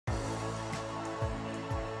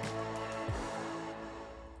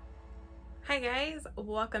Hi guys,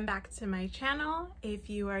 welcome back to my channel. If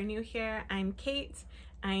you are new here, I'm Kate.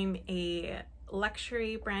 I'm a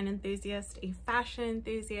luxury brand enthusiast, a fashion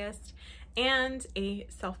enthusiast, and a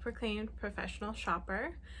self-proclaimed professional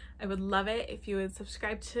shopper. I would love it if you would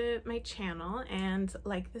subscribe to my channel and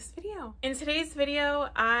like this video. In today's video,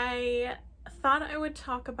 I thought I would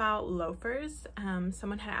talk about loafers.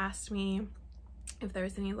 Someone had asked me if there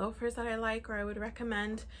was any loafers that I like or I would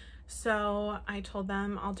recommend. So I told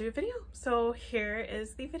them I'll do a video. So here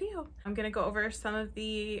is the video. I'm gonna go over some of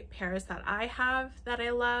the pairs that I have that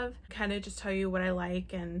I love, kind of just tell you what I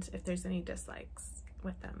like and if there's any dislikes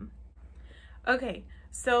with them. Okay,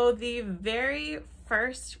 so the very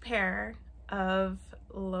first pair of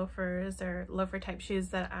loafers or loafer type shoes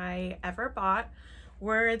that I ever bought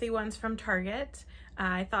were the ones from Target.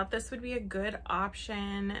 I thought this would be a good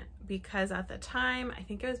option because at the time, I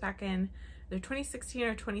think it was back in either 2016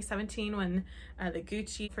 or 2017 when the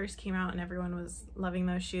Gucci first came out and everyone was loving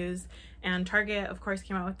those shoes, and Target of course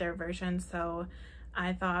came out with their version. So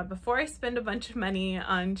I thought before I spend a bunch of money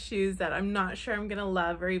on shoes that I'm not sure I'm gonna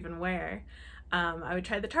love or even wear, I would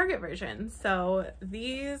try the Target version. So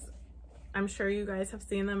these, I'm sure you guys have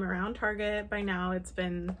seen them around Target by now. It's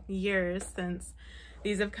been years since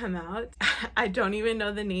these have come out. I don't even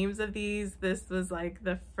know the names of these. This was like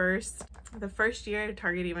the first year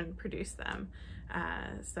Target even produced them.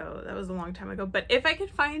 So that was a long time ago. But if I could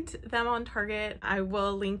find them on Target, I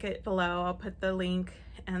will link it below. I'll put the link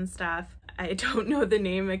and stuff. I don't know the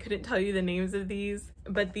name. I couldn't tell you the names of these,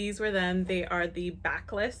 but these were them. They are the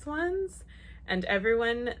backless ones. And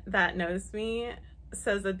everyone that knows me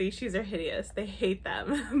says that these shoes are hideous. They hate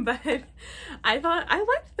them, but I thought I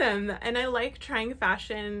liked them, and I like trying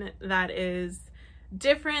fashion that is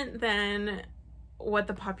different than what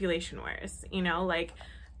the population wears. You know, like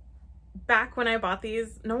back when I bought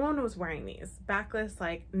these, no one was wearing these. Backless,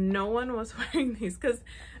 like no one was wearing these, because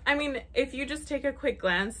I mean, if you just take a quick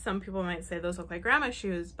glance, some people might say those look like grandma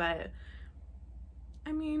shoes, but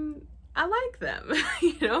I mean, I like them,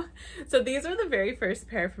 you know? So these are the very first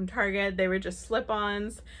pair from Target. They were just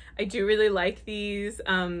slip-ons. I do really like these.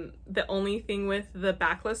 The only thing with the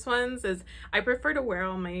backless ones is I prefer to wear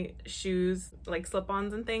all my shoes, like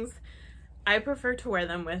slip-ons and things, I prefer to wear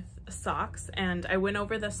them with socks. And I went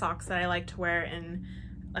over the socks that I like to wear in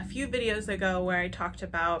a few videos ago where I talked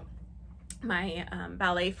about my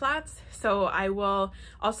ballet flats. So I will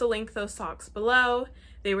also link those socks below.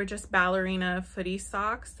 They were just ballerina footy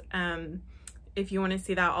socks. If you want to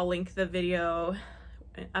see that, I'll link the video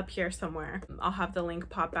up here somewhere. I'll have the link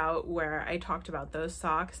pop out where I talked about those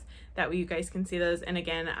socks. That way you guys can see those. And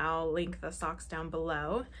again, I'll link the socks down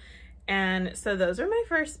below. And so those are my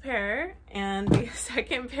first pair. And the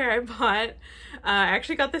second pair I bought, I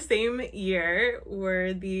actually got the same year,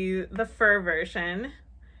 were the fur version.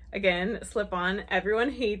 Again, slip-on.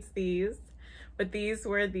 Everyone hates these. But these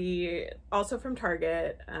were also from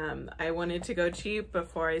Target. I wanted to go cheap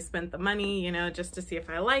before I spent the money, you know, just to see if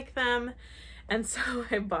I like them. And so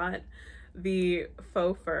I bought the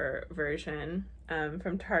faux fur version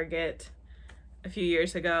from Target a few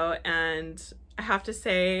years ago. And I have to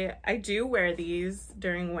say, I do wear these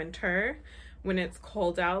during winter when it's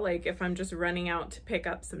cold out, like if I'm just running out to pick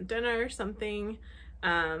up some dinner or something.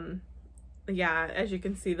 Yeah, as you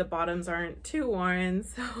can see, the bottoms aren't too worn,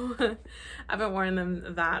 so I haven't worn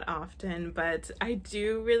them that often, but I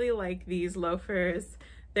do really like these loafers.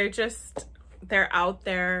 They're out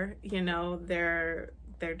there, you know, they're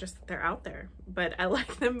out there, but I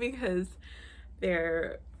like them because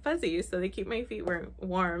they're fuzzy, so they keep my feet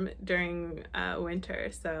warm during winter.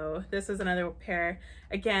 So this is another pair.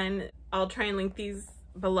 Again, I'll try and link these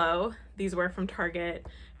below. These were from Target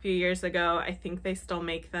a few years ago. I think they still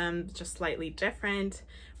make them, just slightly different,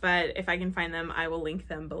 but if I can find them, I will link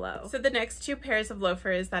them below. So the next two pairs of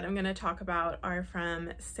loafers that I'm going to talk about are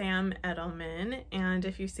from Sam Edelman, and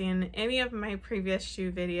if you've seen any of my previous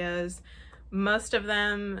shoe videos, most of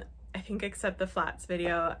them, I think except the flats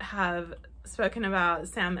video, have spoken about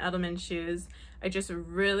Sam Edelman shoes. I just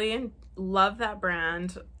really love that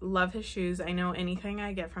brand, love his shoes. I know anything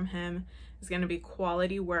I get from him is going to be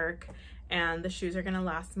quality work, and the shoes are going to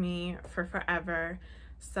last me for forever.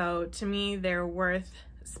 So to me, they're worth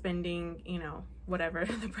spending, you know, whatever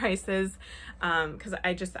the price is, because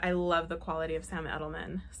I love the quality of Sam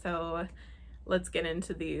Edelman. So let's get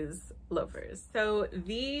into these loafers. So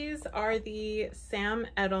these are the Sam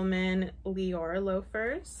Edelman Lior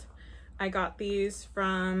loafers. I got these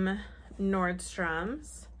from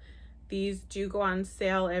Nordstrom's. These do go on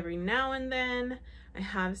sale every now and then. I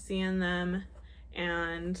have seen them,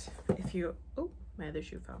 and if you, oh, my other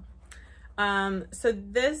shoe fell. So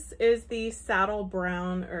this is the saddle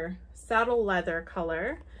brown or saddle leather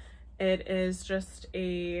color. It is just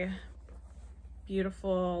a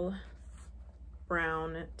beautiful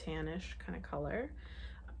brown tannish kind of color.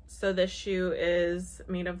 So this shoe is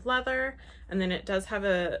made of leather, and then it does have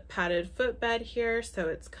a padded footbed here, so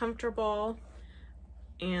it's comfortable.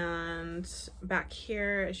 And back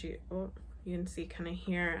here, as you can see kind of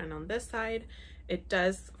here and on this side, it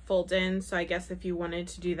does fold in. So I guess if you wanted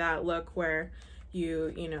to do that look where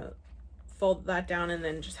you know, fold that down and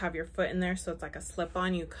then just have your foot in there so it's like a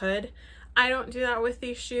slip-on, you could. I don't do that with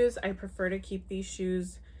these shoes. I prefer to keep these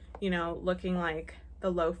shoes, you know, looking like the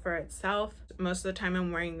loafer itself. Most of the time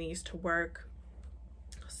I'm wearing these to work,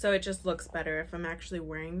 so it just looks better if I'm actually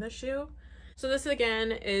wearing the shoe. So this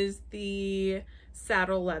again is the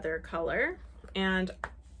saddle leather color, and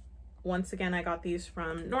once again I got these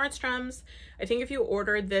from Nordstrom's. I think if you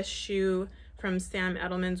ordered this shoe from Sam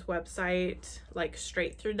Edelman's website, like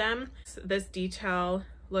straight through them, this detail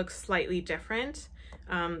looks slightly different.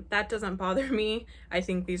 That doesn't bother me. I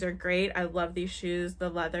think these are great. I love these shoes. The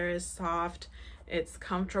leather is soft, it's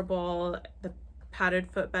comfortable, the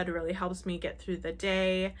padded footbed really helps me get through the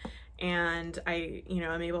day, and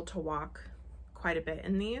I'm able to walk quite a bit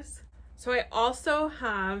in these. So I also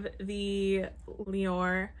have the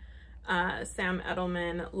Sam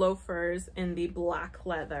Edelman loafers in the black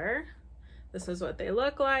leather. This is what they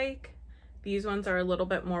look like. These ones are a little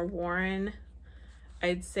bit more worn.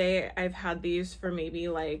 I'd say I've had these for maybe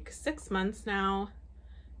like 6 months now,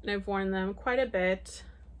 and I've worn them quite a bit.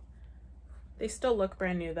 They still look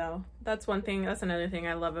brand new though. That's another thing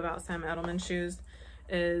I love about Sam Edelman shoes,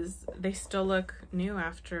 is they still look new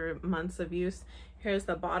after months of use. Here's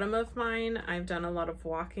the bottom of mine. I've done a lot of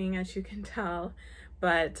walking, as you can tell,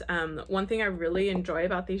 but one thing I really enjoy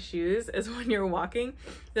about these shoes is when you're walking,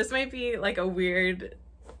 this might be like a weird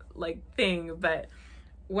thing, but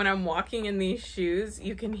when I'm walking in these shoes,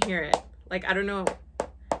 you can hear it. Like, I don't know,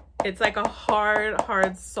 it's like a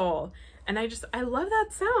hard sole. And I love that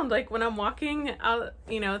sound. Like when I'm walking out,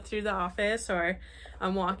 through the office, or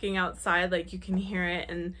I'm walking outside, like you can hear it,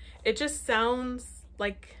 and it just sounds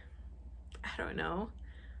like, I don't know,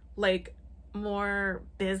 like more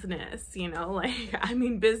business, like, I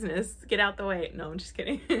mean, business, get out the way. No, I'm just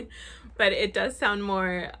kidding. But it does sound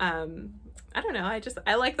more, I don't know.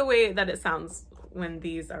 I like the way that it sounds when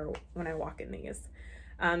I walk in these.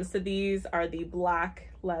 So these are the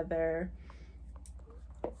black leather,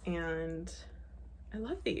 and I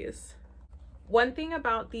love these. One thing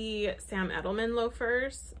about the Sam Edelman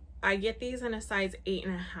loafers, I get these in a size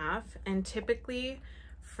 8.5, and typically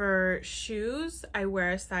for shoes, I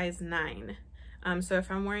wear a size 9. So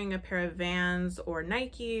if I'm wearing a pair of Vans or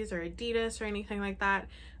Nikes or Adidas or anything like that,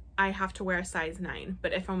 I have to wear a size 9.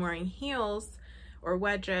 But if I'm wearing heels or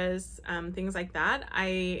wedges, things like that,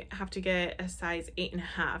 I have to get a size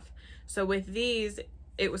 8.5. So with these,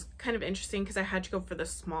 it was kind of interesting because I had to go for the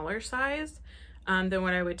smaller size than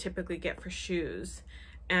what I would typically get for shoes.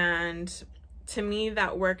 And to me,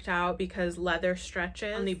 that worked out because leather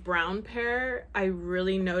stretches. On the brown pair, I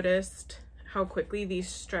really noticed how quickly these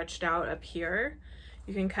stretched out up here.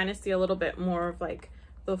 You can kind of see a little bit more of like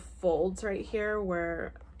the folds right here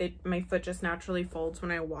where my foot just naturally folds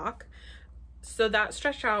when I walk. So that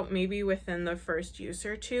stretched out maybe within the first use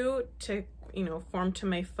or two to, form to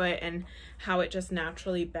my foot and how it just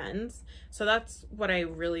naturally bends. So that's what I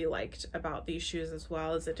really liked about these shoes as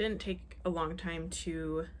well, is it didn't take a long time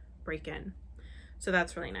to break in. So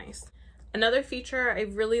that's really nice. Another feature I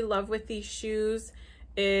really love with these shoes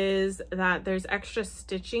is that there's extra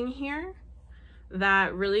stitching here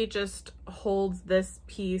that really just holds this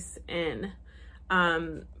piece in.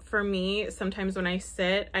 For me, sometimes when I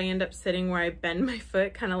sit, I end up sitting where I bend my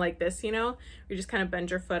foot kind of like this, you just kind of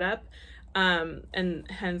bend your foot up, and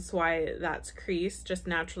hence why that's creased just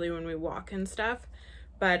naturally when we walk and stuff.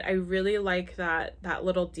 But I really like that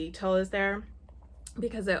little detail is there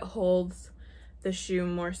because it holds the shoe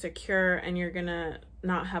more secure, and you're gonna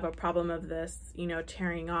not have a problem of this,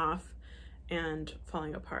 tearing off and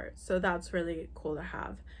falling apart. So that's really cool to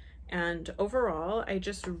have. And overall, I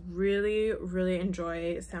just really, really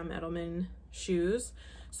enjoy Sam Edelman shoes.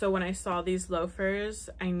 So when I saw these loafers,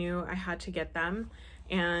 I knew I had to get them.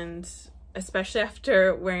 And especially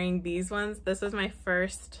after wearing these ones, this was my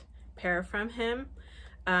first pair from him.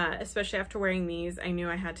 Especially after wearing these, I knew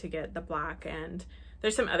I had to get the black, and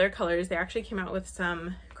there's some other colors. They actually came out with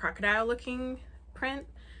some crocodile looking print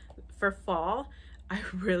for fall. I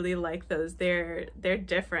really like those. They're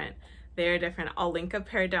different. They're different. I'll link a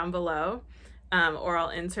pair down below, or I'll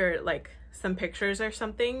insert like some pictures or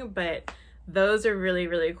something, but those are really,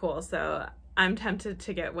 really cool. So I'm tempted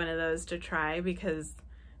to get one of those to try because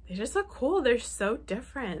they just look cool. They're so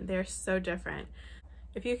different. They're so different.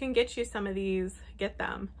 If you can get you some of these, get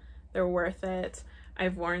them. They're worth it.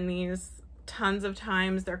 I've worn these tons of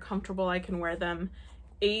times. They're comfortable. I can wear them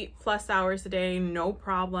 8+ hours a day, no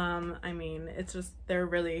problem. I mean, it's just, they're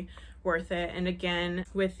really worth it. And again,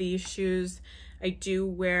 with these shoes, I do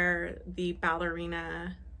wear the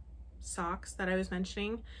ballerina socks that I was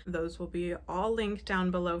mentioning. Those will be all linked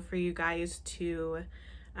down below for you guys to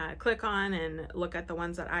click on and look at the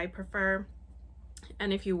ones that I prefer.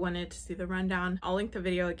 And if you wanted to see the rundown, I'll link the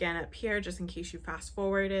video again up here just in case you fast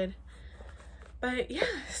forwarded. But yeah,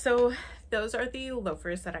 so those are the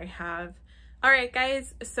loafers that I have. All right,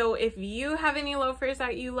 guys, so if you have any loafers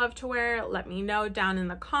that you love to wear, let me know down in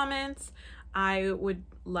the comments. I would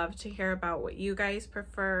love to hear about what you guys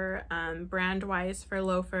prefer brand-wise for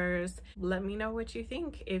loafers. Let me know what you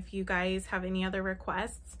think. If you guys have any other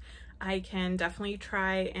requests, I can definitely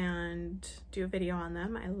try and do a video on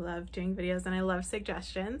them. I love doing videos and I love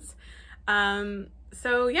suggestions.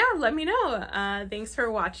 So yeah, let me know. Thanks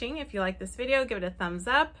for watching. If you like this video, give it a thumbs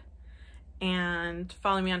up and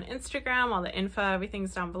follow me on Instagram. All the info,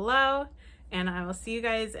 everything's down below. And I will see you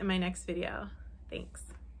guys in my next video. Thanks.